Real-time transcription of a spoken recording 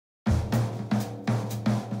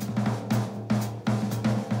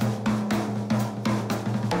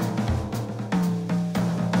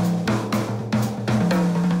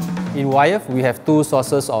In Wyeth, we have two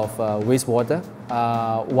sources of wastewater.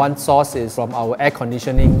 One source is from our air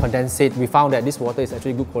conditioning condensate. We found that this water is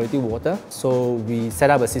actually good quality water, so we set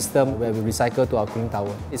up a system where we recycle to our cooling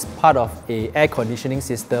tower. It's part of an air conditioning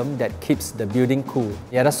system that keeps the building cool.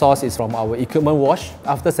 The other source is from our equipment wash.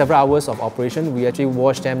 After several hours of operation, we actually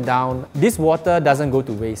wash them down. This water doesn't go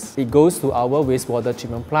to waste. It goes to our wastewater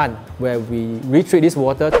treatment plant, where we retreat this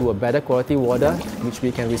water to a better quality water, which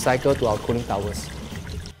we can recycle to our cooling towers.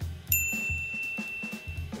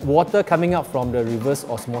 Water coming out from the reverse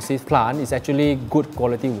osmosis plant is actually good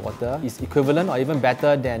quality water. It's equivalent or even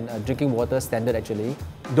better than drinking water standard actually.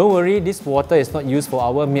 Don't worry, this water is not used for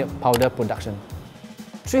our milk powder production.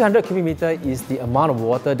 300 cubic meter is the amount of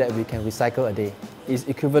water that we can recycle a day. It's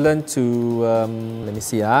equivalent to,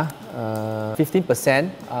 15%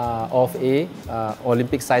 of a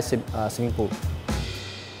Olympic-sized swimming pool.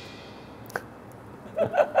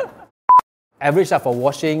 Average for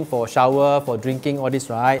washing, for shower, for drinking, all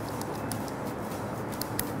this, right?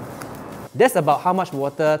 That's about how much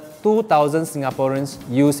water 2,000 Singaporeans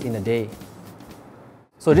use in a day.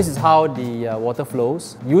 So this is how the water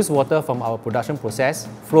flows. Used water from our production process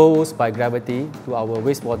flows by gravity to our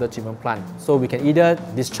wastewater treatment plant. So we can either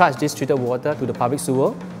discharge this treated water to the public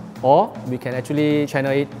sewer, or we can actually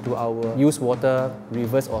channel it to our used water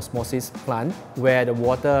reverse osmosis plant, where the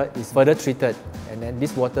water is further treated, and then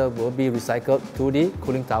this water will be recycled to the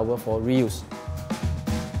cooling tower for reuse.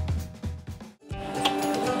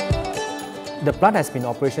 The plant has been in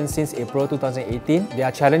operation since April 2018. There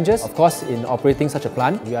are challenges, of course, in operating such a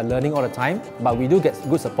plant. We are learning all the time, but we do get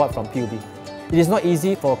good support from PUB. It is not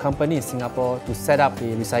easy for a company in Singapore to set up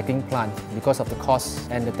a recycling plant because of the cost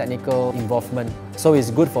and the technical involvement. So it's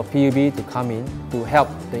good for PUB to come in to help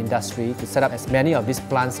the industry to set up as many of these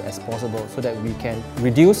plants as possible so that we can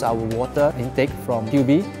reduce our water intake from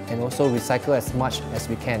PUB and also recycle as much as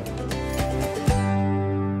we can.